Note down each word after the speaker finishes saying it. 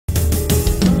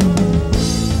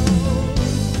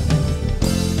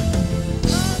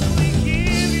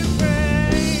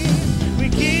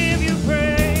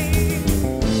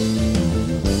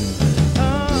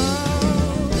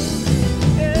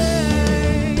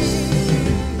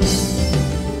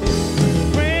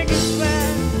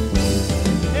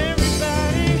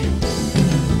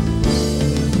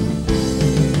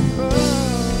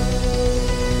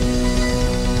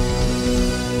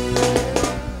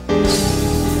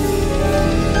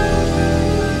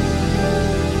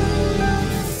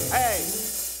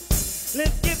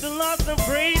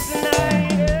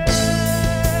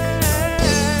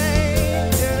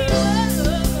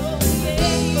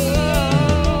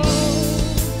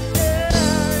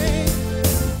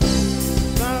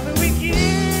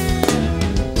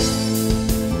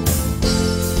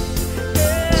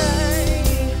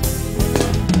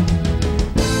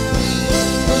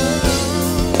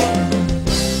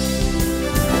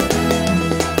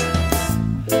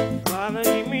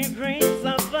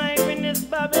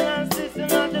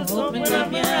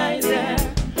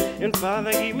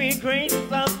grace to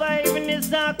survive in this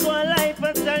dark world life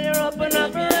until you're up and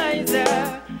up and rise.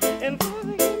 And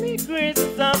Father, give me grace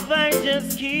to survive.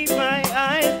 Just keep my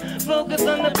eyes focused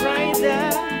on the prize.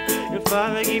 And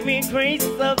Father, give me grace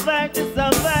to survive, to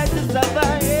survive, to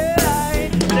survive.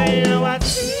 Now you know I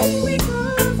sing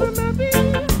because I'm happy.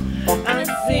 I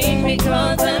sing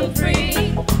because I'm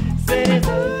free. Set his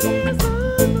eyes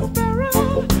on the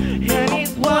sparrow, and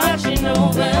he's watching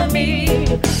over me.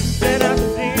 Said I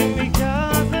sing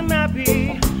because I'm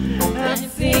happy. I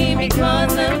sing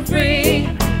because I'm free.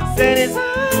 Set his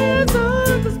eyes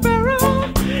on the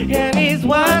sparrow, and he's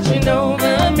watching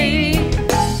over me.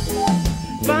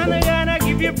 Father God, I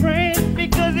give you praise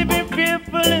because you've been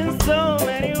faithful in so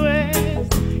many ways.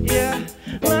 Yeah,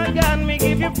 my God, me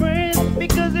give you praise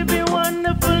because you've been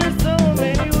wonderful in so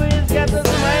many ways. Got a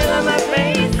smile on my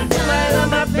face, smile on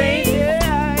my face.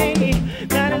 Yeah,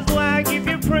 that is why I give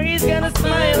you praise. Got a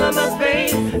smile on my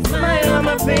face, smile on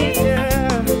my face.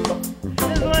 Yeah,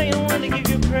 that's why I want to give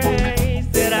you praise.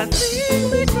 That I sing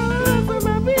because I'm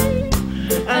happy.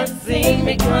 I sing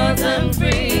because I'm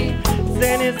free.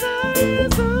 Send his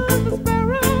eyes on the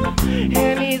sparrow,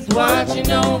 and he's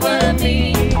watching over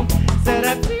me. Said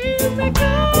I sing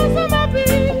because I'm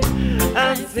happy.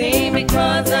 I sing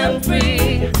because I'm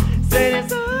free. Said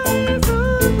his eyes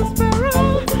on the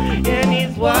sparrow, and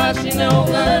he's watching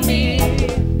over me.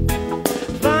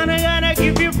 Father God, I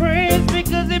give you praise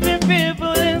because you've been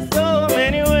faithful in so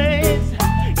many ways.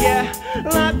 Yeah,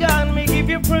 Lord God, me give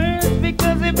you praise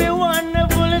because you've been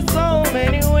wonderful in so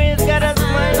many ways. Got a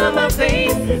smile on my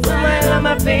face, smile on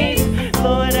my face.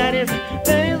 Lord, that is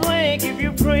why I give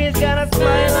you praise. Got a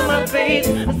smile on my face,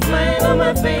 a smile on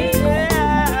my face.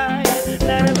 Yeah,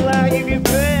 that is why I give you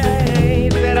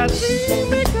praise. That I sing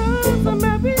because I'm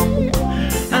happy.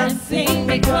 I sing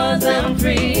because I'm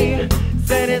free.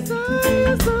 Set his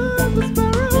eyes on the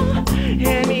sparrow,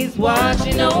 and he's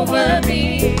watching over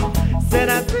me. Said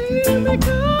I sing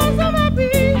because I'm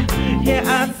happy. Yeah,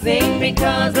 I sing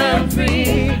because I'm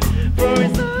free. For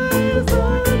his eyes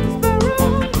on the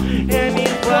sparrow, and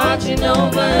he's watching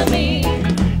over me.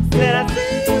 Said I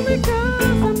sing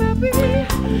because I'm happy.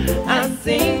 I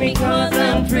sing because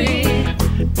I'm free.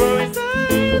 For his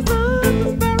eyes on the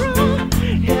sparrow,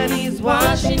 and he's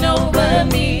watching over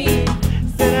me.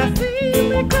 Said I sing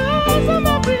because I'm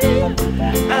happy.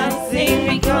 I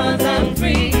sing because I'm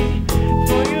free.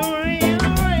 For your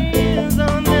rays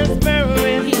on the sparrow,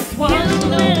 and he's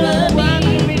watching over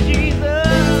me. Jesus.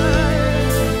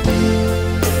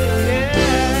 Yeah.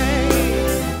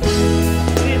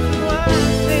 This is what I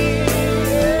sing.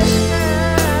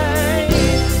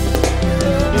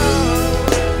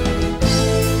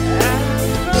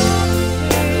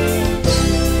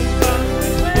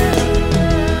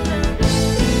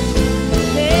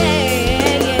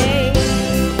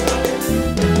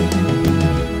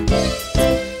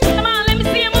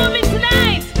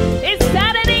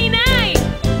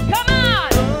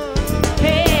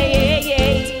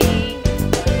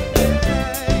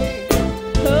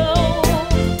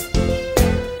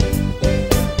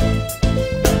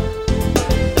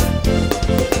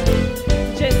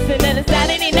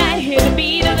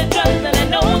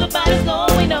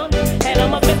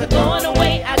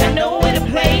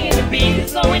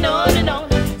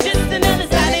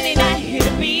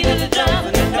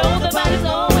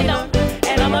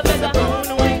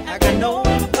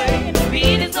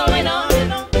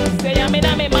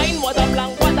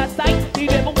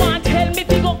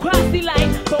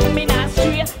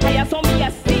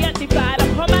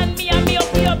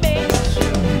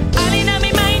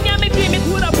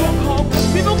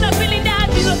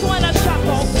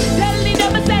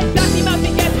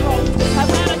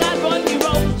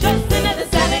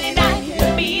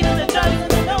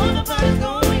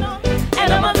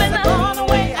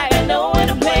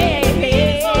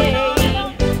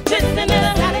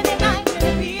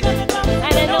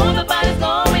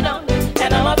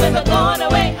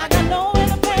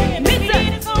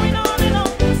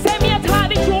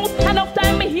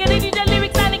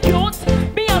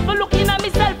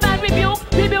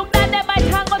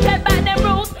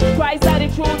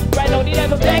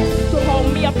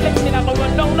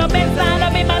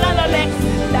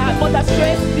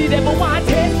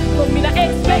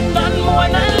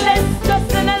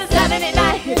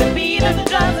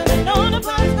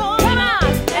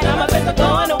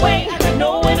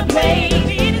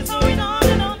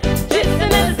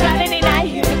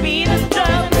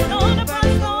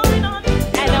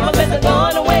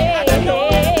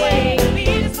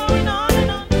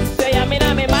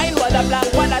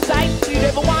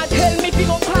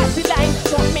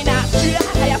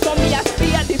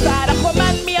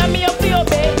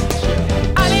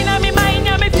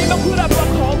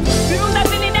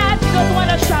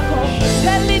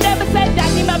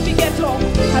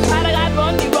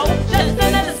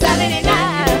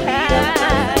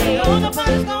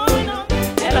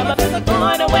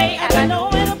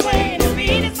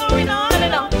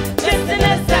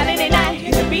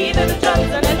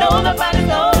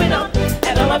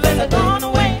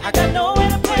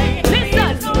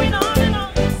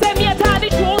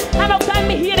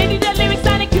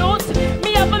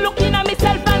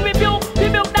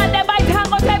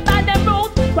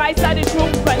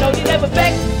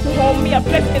 home, me a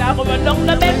blessing. I go along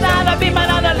the best, I'll be man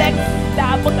on the legs.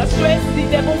 That but the stress, the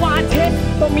devil want it.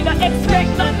 But me not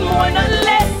expect nothing more, nothing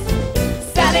less.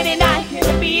 Saturday night, hear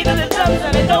the beat of the drums,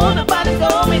 and I know nobody's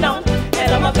going on.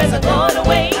 And all my friends are going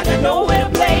away, I got nowhere to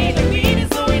play. The beat is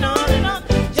going on and on.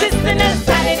 Just another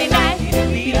Saturday night, hear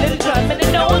the beat of the drums, and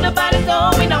I know nobody's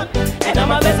going on. And all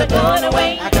my friends are going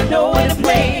away, I got nowhere to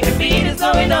play. The beat is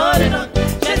going on and on.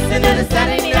 Just another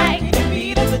Saturday night, hear the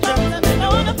beat of the drums, and I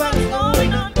know nobody's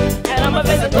going on. And all my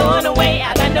friends are going away,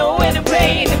 I got nowhere to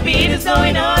play. The beat is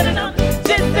going on and on.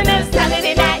 Just another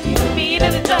Saturday night, hear the beat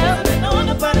of the drums, and I know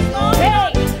nobody's going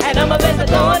on. And all my friends are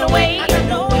going away, I got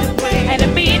nowhere to play. And the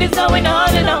beat is going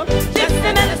on and on. Just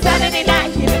another Saturday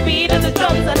night, hear the beat of the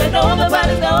drums, and I know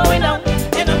nobody's going on.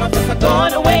 And all my friends are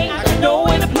going away, I got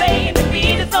nowhere to play. And the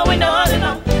beat is going on and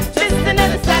on. Just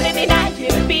another Saturday night,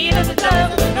 hear the beat of the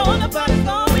drums, and I know nobody's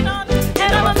going on.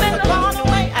 And all my friends are going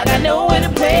away, I got nowhere to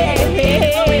play.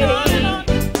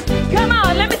 Come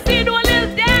on, let me see you do a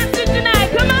little dancing tonight.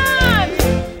 Come on.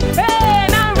 Hey,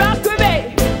 now rock with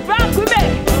me, rock with me,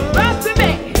 rock with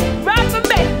me, rock with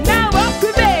me. Now rock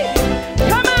with me.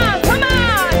 Come on, come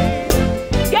on.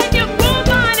 Get your groove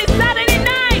on. It's Saturday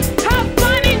night. Have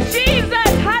fun in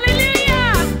Jesus.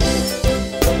 Hallelujah.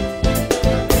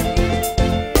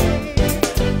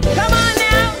 Come on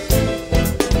now.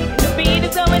 The beat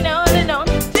is going on and on.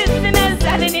 Just another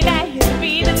Saturday night. The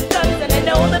beat of the drums, and I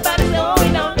know the body's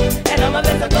going on. And all my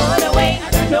friends are going away, I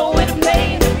got nowhere to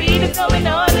play. The beat is going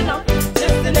on and on.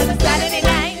 Just another Saturday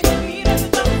night. The beat of the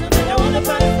drums, and I know the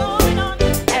body's going on.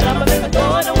 And all my friends are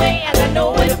going away, I got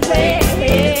nowhere to play.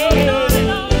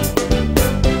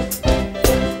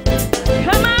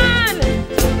 Come on,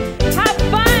 have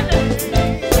fun.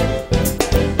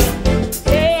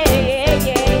 Hey, hey,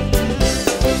 hey.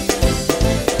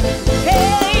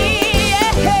 Hey,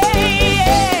 hey,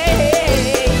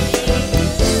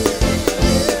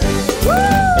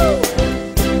 woo!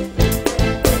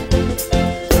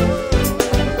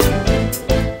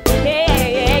 Hey,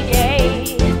 hey,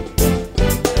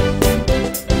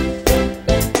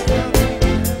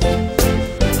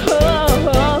 oh,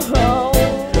 oh, oh.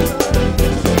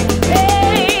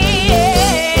 Hey,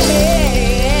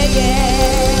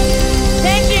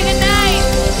 thank you, good night.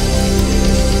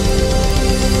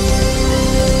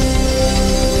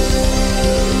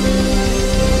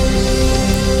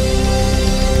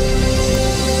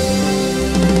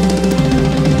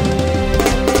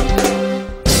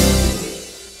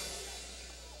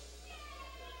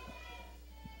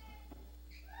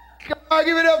 Come on,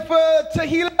 give it up for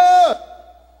Tehillah.